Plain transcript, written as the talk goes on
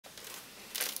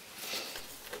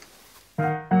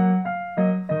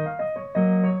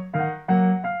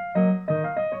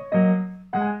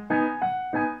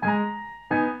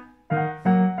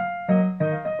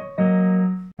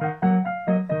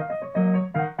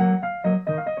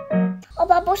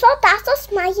παππούς ο Τάσος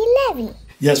μαγειρεύει.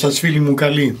 Γεια σας φίλοι μου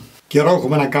καλοί. Καιρό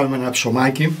έχουμε να κάνουμε ένα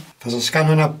ψωμάκι. Θα σας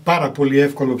κάνω ένα πάρα πολύ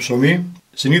εύκολο ψωμί.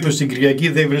 Συνήθως την Κυριακή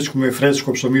δεν βρίσκουμε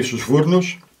φρέσκο ψωμί στους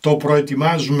φούρνους. Το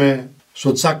προετοιμάζουμε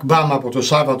στο τσακ μπάμ από το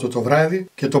Σάββατο το βράδυ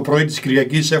και το πρωί της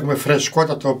Κυριακής έχουμε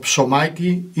φρεσκότατο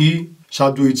ψωμάκι ή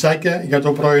σαντουιτσάκια για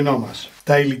το πρωινό μας.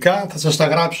 Τα υλικά θα σας τα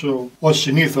γράψω ως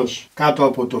συνήθως κάτω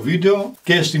από το βίντεο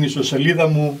και στην ιστοσελίδα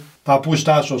μου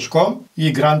παππού.com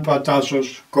ή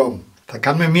grandpa.com. Θα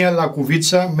κάνουμε μία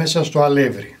λακκουβίτσα μέσα στο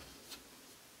αλεύρι.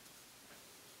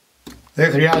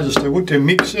 Δεν χρειάζεστε ούτε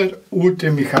μίξερ, ούτε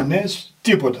μηχανές,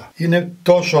 τίποτα. Είναι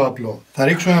τόσο απλό. Θα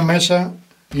ρίξουμε μέσα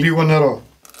λίγο νερό.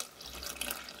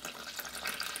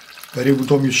 Περίπου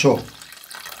το μισό.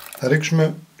 Θα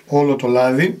ρίξουμε όλο το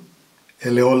λάδι,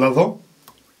 ελαιόλαδο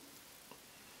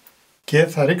και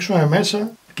θα ρίξουμε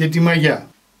μέσα και τη μαγιά.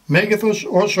 Μέγεθος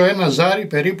όσο ένα ζάρι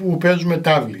περίπου που παίζουμε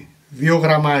τάβλη. 2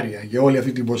 γραμμάρια για όλη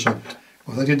αυτή την ποσότητα.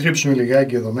 Θα την τρίψουμε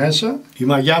λιγάκι εδώ μέσα. Η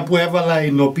μαγιά που έβαλα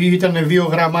η νοπή ήταν 2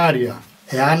 γραμμάρια.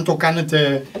 Εάν το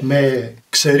κάνετε με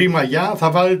ξηρή μαγιά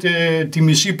θα βάλετε τη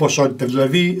μισή ποσότητα,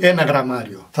 δηλαδή 1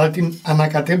 γραμμάριο. Θα την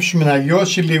ανακατέψουμε να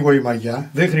λιώσει λίγο η μαγιά.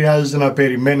 Δεν χρειάζεται να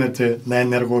περιμένετε να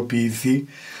ενεργοποιηθεί.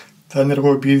 Θα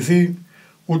ενεργοποιηθεί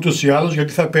ούτως ή άλλως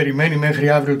γιατί θα περιμένει μέχρι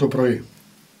αύριο το πρωί.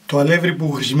 Το αλεύρι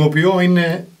που χρησιμοποιώ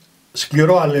είναι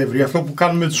σκληρό αλεύρι, αυτό που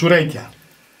κάνουμε τσουρέκια.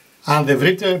 Αν δεν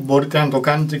βρείτε μπορείτε να το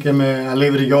κάνετε και με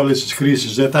αλεύρι για όλες τις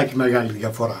χρήσεις, δεν θα έχει μεγάλη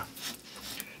διαφορά.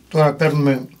 Τώρα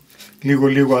παίρνουμε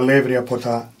λίγο αλεύρι από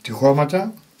τα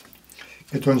τυχώματα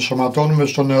και το ενσωματώνουμε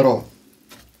στο νερό.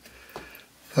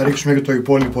 Θα ρίξουμε και το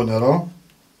υπόλοιπο νερό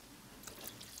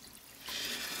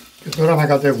και τώρα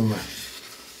ανακατεύουμε.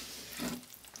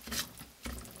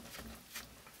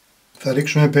 Θα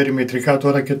ρίξουμε περιμετρικά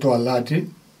τώρα και το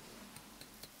αλάτι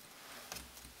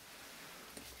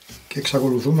και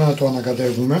εξακολουθούμε να το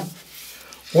ανακατεύουμε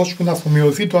ώσπου να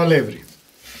αφομοιωθεί το αλεύρι.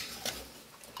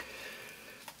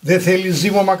 Δεν θέλει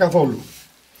ζύμωμα καθόλου,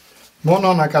 μόνο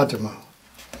ανακάτεμα.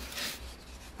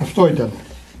 Αυτό ήταν.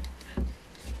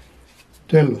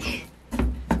 Τέλος.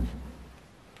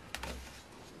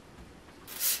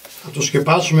 Θα το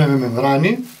σκεπάσουμε με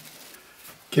μεμβράνη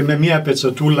και με μία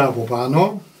πετσετούλα από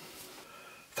πάνω.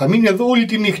 Θα μείνει εδώ όλη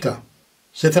τη νύχτα,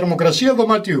 σε θερμοκρασία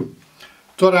δωματίου.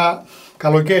 Τώρα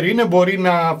καλοκαίρι είναι, μπορεί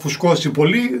να φουσκώσει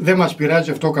πολύ, δεν μας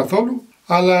πειράζει αυτό καθόλου,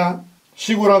 αλλά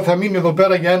σίγουρα θα μείνει εδώ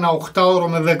πέρα για ένα 8ωρο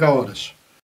με 10 ώρες.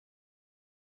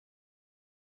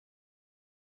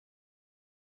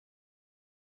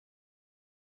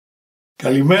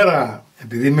 Καλημέρα!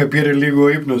 Επειδή με πήρε λίγο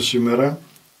ύπνος σήμερα,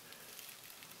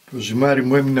 το ζυμάρι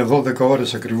μου έμεινε 12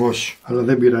 ώρες ακριβώς. Αλλά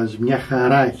δεν πειράζει, μια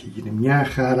χαρά έχει γίνει, μια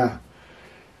χαρά.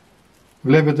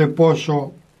 Βλέπετε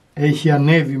πόσο έχει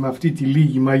ανέβει με αυτή τη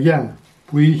λίγη μαγιά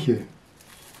που είχε.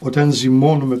 Όταν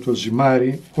ζυμώνουμε το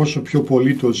ζυμάρι, όσο πιο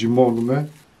πολύ το ζυμώνουμε,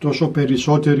 τόσο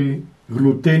περισσότερη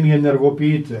γλουτένη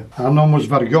ενεργοποιείται. Αν όμως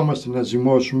βαριόμαστε να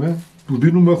ζυμώσουμε, του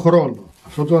δίνουμε χρόνο.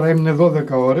 Αυτό τώρα έμεινε 12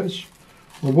 ώρες,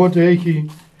 οπότε έχει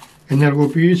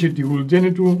ενεργοποιήσει τη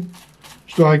γλουτένη του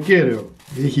στο ακέραιο.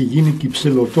 Έχει γίνει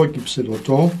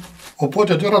κυψελωτό,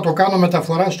 οπότε τώρα το κάνω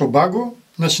μεταφορά στον πάγκο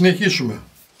να συνεχίσουμε.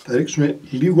 Θα ρίξουμε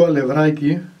λίγο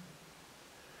αλευράκι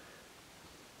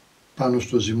πάνω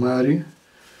στο ζυμάρι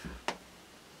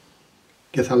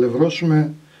και θα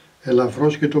αλευρώσουμε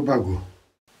ελαφρώς και τον πάγκο.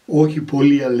 Όχι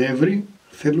πολύ αλεύρι,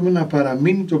 θέλουμε να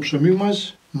παραμείνει το ψωμί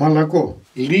μας μαλακό.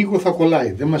 Λίγο θα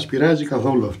κολλάει, δεν μας πειράζει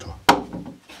καθόλου αυτό.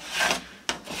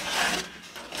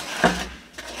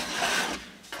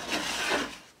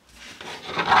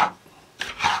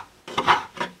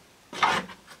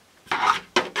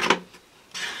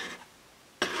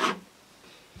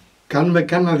 Κάνουμε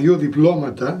κάνα 2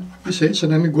 διπλώματα, ίσα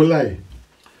να μην κολλάει.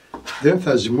 Δεν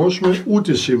θα ζυμώσουμε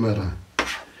ούτε σήμερα.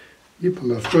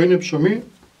 Είπαμε αυτό είναι ψωμί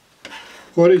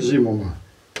χωρίς ζύμωμα.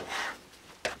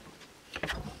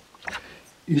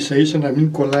 Ίσα να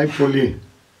μην κολλάει πολύ.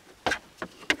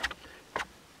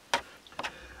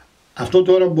 Αυτό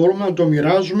τώρα μπορούμε να το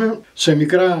μοιράζουμε σε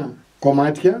μικρά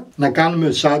κομμάτια, να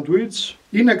κάνουμε σάντουιτς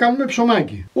ή να κάνουμε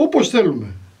ψωμάκι. Όπως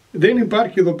θέλουμε. Δεν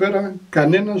υπάρχει εδώ πέρα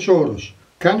κανένας όρος.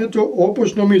 Κάντε το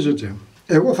όπως νομίζετε.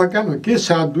 Εγώ θα κάνω και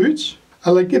σάντουιτς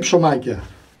αλλά και ψωμάκια.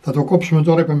 Θα το κόψουμε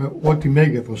τώρα, είπαμε ό,τι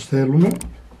μέγεθος θέλουμε.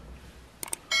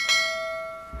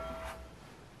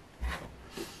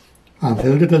 Αν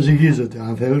θέλετε τα ζυγίζετε,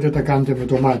 αν θέλετε τα κάνετε με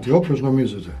το μάτι, όπως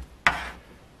νομίζετε.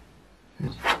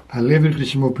 Αλεύρι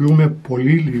χρησιμοποιούμε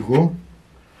πολύ λίγο,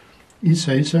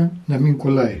 ίσα να μην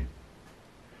κολλάει.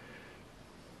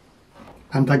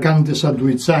 Αν τα κάνετε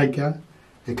σαντουιτσάκια,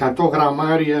 100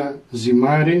 γραμμάρια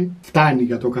ζυμάρι φτάνει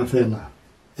για το καθένα.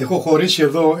 Έχω χωρίσει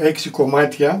εδώ 6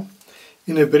 κομμάτια.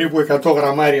 Είναι περίπου 100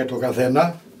 γραμμάρια το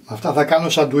καθένα. Αυτά θα κάνω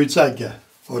σαντουιτσάκια,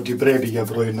 ό,τι πρέπει για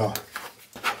πρωινό.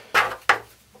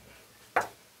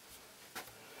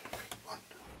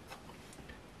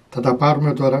 Θα τα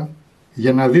πάρουμε τώρα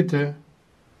για να δείτε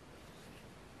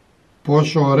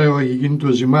πόσο ωραίο έχει γίνει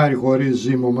το ζυμάρι χωρίς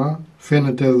ζύμωμα.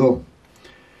 Φαίνεται εδώ.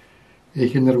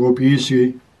 Έχει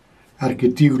ενεργοποιήσει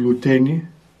αρκετή γλουτένη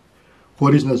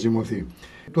χωρίς να ζυμωθεί.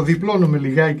 Το διπλώνουμε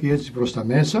λιγάκι έτσι προς τα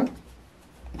μέσα.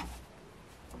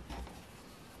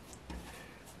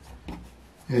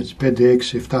 Έτσι 5,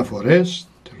 6, 7 φορές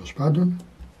τέλος πάντων.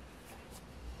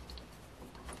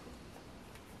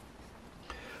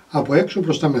 Από έξω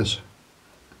προς τα μέσα.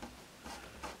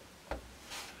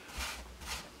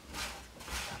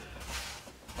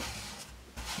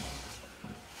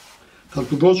 Θα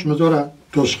του δώσουμε τώρα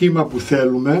το σχήμα που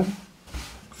θέλουμε.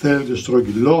 Θέλετε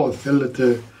στρογγυλό,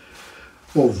 θέλετε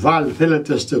οβάλ,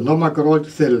 θέλετε στενόμακρο, ό,τι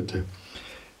θέλετε.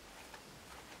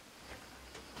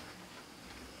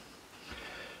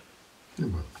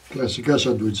 Λοιπόν, κλασικά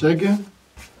σαντουιτσάκια.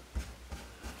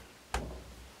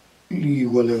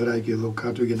 Λίγο αλευράκι εδώ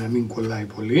κάτω για να μην κολλάει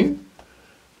πολύ.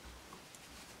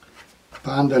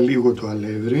 Πάντα λίγο το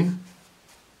αλεύρι.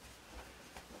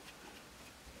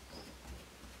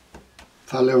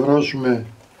 Θα αλευρώσουμε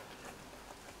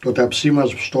το ταψί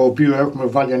μας, στο οποίο έχουμε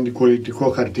βάλει αντικολλητικό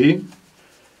χαρτί,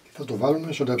 και θα το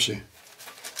βάλουμε στο ταψί.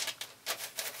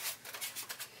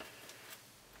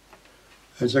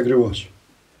 Έτσι ακριβώς.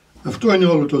 Αυτό είναι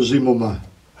όλο το ζύμωμα.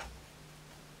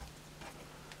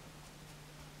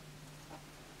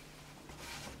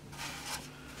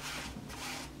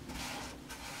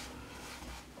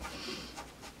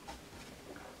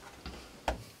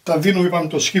 Τα δίνουμε, είπαμε,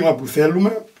 το σχήμα που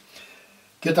θέλουμε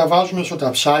και τα βάζουμε στο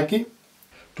ταψάκι.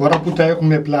 Τώρα που τα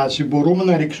έχουμε πλάσει μπορούμε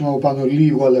να ρίξουμε από πάνω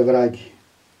λίγο αλευράκι.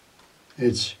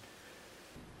 Έτσι.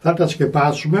 Θα τα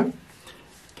σκεπάσουμε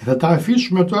και θα τα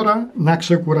αφήσουμε τώρα να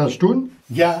ξεκουραστούν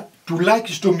για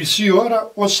τουλάχιστον μισή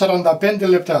ώρα ως 45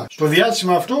 λεπτά. Στο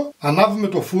διάστημα αυτό ανάβουμε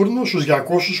το φούρνο στους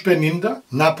 250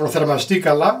 να προθερμαστεί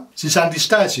καλά στις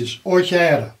αντιστάσεις, όχι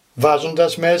αέρα.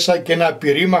 Βάζοντας μέσα και ένα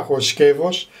πυρήμαχο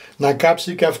σκεύος να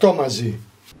κάψει και αυτό μαζί.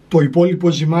 Το υπόλοιπο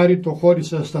ζυμάρι το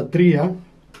χώρισα στα 3.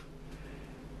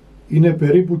 Είναι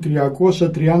περίπου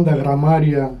 330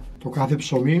 γραμμάρια το κάθε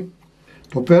ψωμί.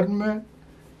 Το παίρνουμε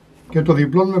και το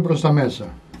διπλώνουμε προς τα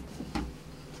μέσα.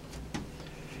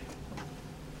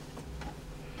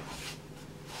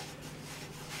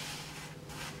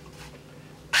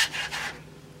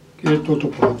 Και το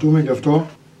τοποθετούμε γι' αυτό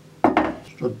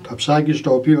στο ταψάκι,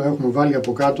 στο οποίο έχουμε βάλει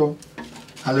από κάτω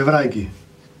αλευράκι.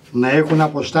 Να έχουν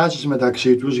αποστάσεις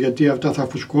μεταξύ τους, γιατί αυτά θα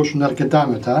φουσκώσουν αρκετά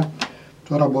μετά.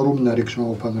 Τώρα μπορούμε να ρίξουμε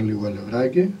από πάνω λίγο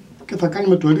αλευράκι και θα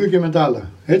κάνουμε το ίδιο και με τα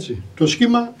άλλα. Έτσι, το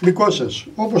σχήμα δικό σας,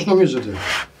 όπως νομίζετε.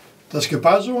 Τα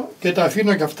σκεπάζω και τα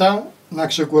αφήνω και αυτά να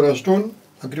ξεκουραστούν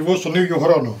ακριβώς τον ίδιο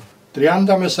χρόνο.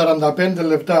 30 με 45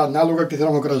 λεπτά, ανάλογα τη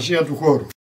θερμοκρασία του χώρου.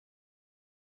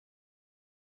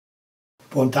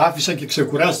 Λοιπόν, τα άφησα και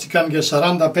ξεκουράστηκαν για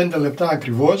 45 λεπτά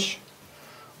ακριβώς.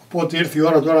 Οπότε ήρθε η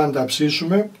ώρα τώρα να τα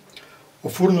ψήσουμε. Ο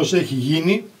φούρνος έχει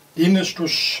γίνει, είναι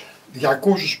στους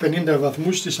 250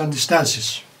 βαθμούς στις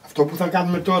αντιστάσεις. Αυτό που θα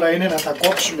κάνουμε τώρα είναι να τα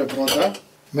κόψουμε πρώτα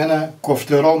με ένα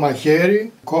κοφτερό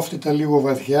μαχαίρι. Κόφτε τα λίγο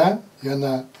βαθιά για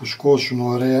να φουσκώσουν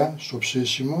ωραία στο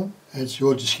ψήσιμο. Έτσι,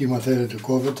 ό,τι σχήμα θέλετε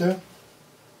κόβετε.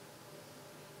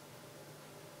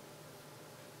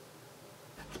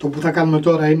 Αυτό που θα κάνουμε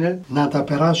τώρα είναι να τα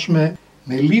περάσουμε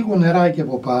με λίγο νεράκι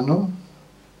από πάνω.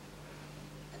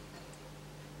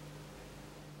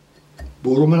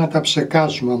 Μπορούμε να τα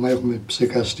ψεκάσουμε άμα έχουμε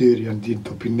ψεκαστήρι αντί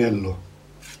το πινέλο.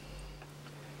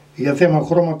 Για θέμα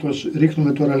χρώματος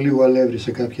ρίχνουμε τώρα λίγο αλεύρι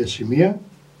σε κάποια σημεία.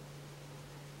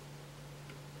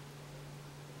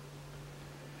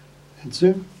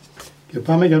 Έτσι. Και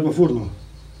πάμε για το φούρνο.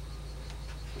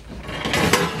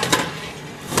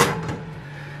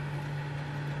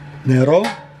 Νερό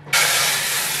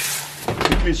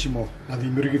και κλείσιμο, να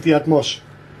δημιουργηθεί ατμός.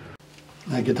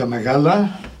 Να και τα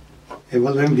μεγάλα.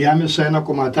 Έβαλα ενδιάμεσα ένα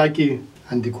κομματάκι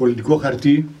αντικολλητικό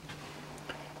χαρτί,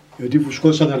 γιατί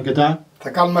φουσκώσαν αρκετά. Θα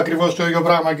κάνουμε ακριβώς το ίδιο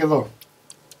πράγμα και εδώ.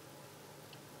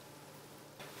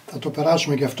 Θα το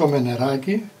περάσουμε και αυτό με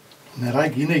νεράκι. Το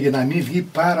νεράκι είναι για να μην βγει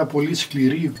πάρα πολύ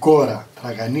σκληρή κόρα.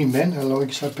 Τραγανή μεν, αλλά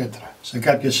όχι σαν πέτρα. Σε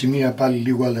κάποια σημεία πάλι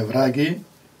λίγο αλευράκι.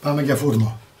 Πάμε για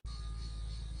φούρνο.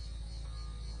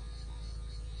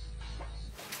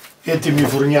 Έτοιμη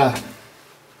φουρνιά.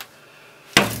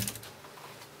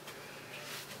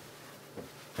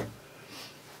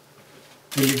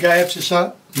 Τελικά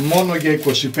έψησα μόνο για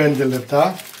 25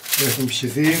 λεπτά. Έχουν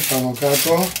ψηθεί πάνω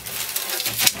κάτω.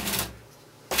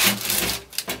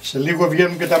 Σε λίγο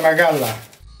βγαίνουν και τα μεγάλα.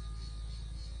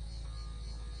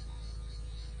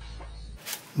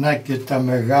 Να και τα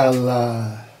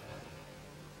μεγάλα.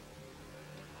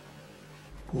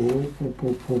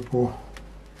 Πω.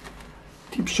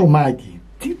 Τι ψωμάκι.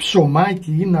 Τι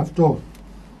ψωμάκι είναι αυτό.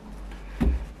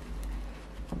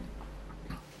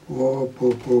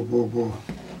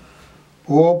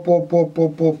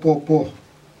 Πω.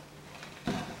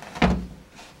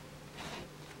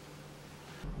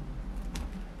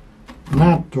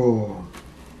 Να το.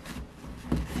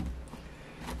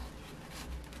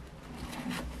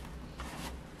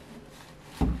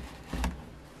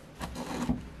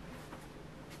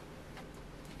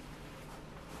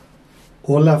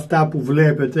 Όλα αυτά που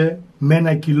βλέπετε με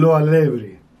 1 κιλό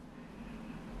αλεύρι.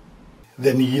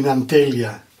 Δεν γίναν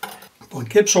τέλεια. Λοιπόν,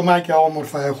 και ψωμάκια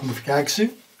όμορφα έχουμε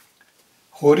φτιάξει,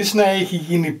 χωρίς να έχει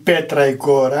γίνει πέτρα η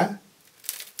κόρα.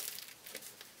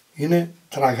 Είναι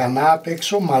τραγανά απ'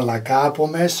 έξω, μαλακά από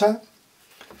μέσα.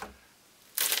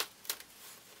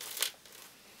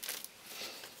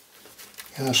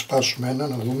 Για να σπάσουμε ένα,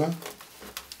 να δούμε.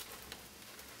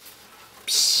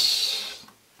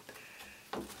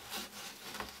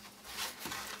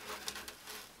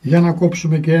 Για να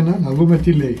κόψουμε και ένα, να δούμε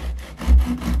τι λέει.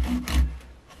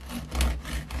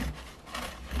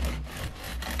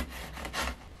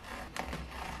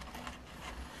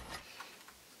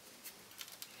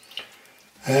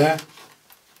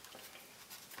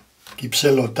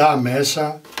 Κυψελωτά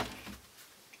μέσα,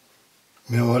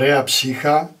 με ωραία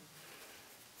ψύχα,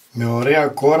 με ωραία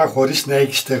κόρα χωρίς να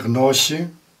έχει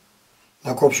στεγνώσει.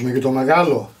 Να κόψουμε και το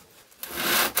μεγάλο.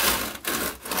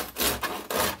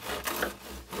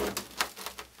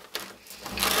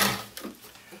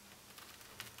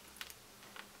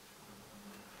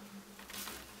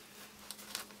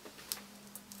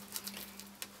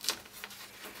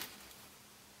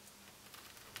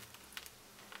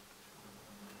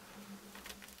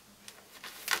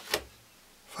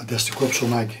 Φανταστικό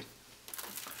ψωμάκι.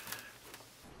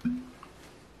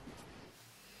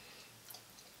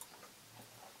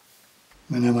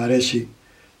 Μ' αρέσει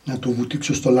να το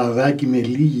βουτήξω στο λαδάκι με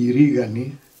λίγη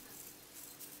ρίγανη.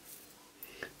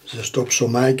 Ζεστό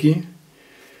ψωμάκι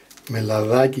με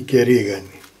λαδάκι και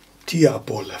ρίγανη. Τι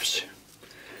απόλαυση.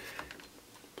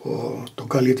 Το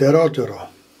καλύτερότερο.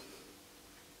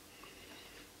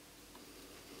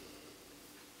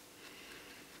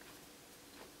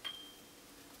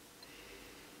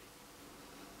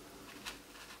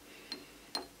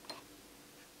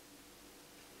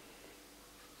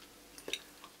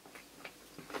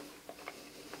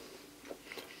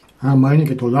 Άμα είναι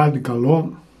και το λάδι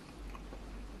καλό.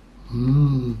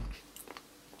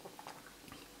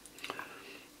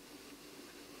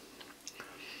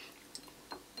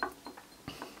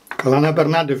 Καλά να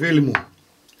περνάτε φίλοι μου.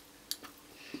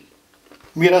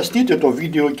 Μοιραστείτε το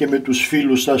βίντεο και με τους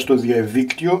φίλους σας στο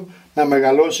διαδίκτυο να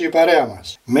μεγαλώσει η παρέα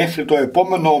μας. Μέχρι το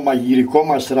επόμενο μαγειρικό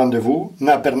μας ραντεβού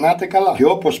να περνάτε καλά. Και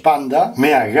όπως πάντα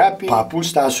με αγάπη, παππού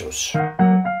Τάσος.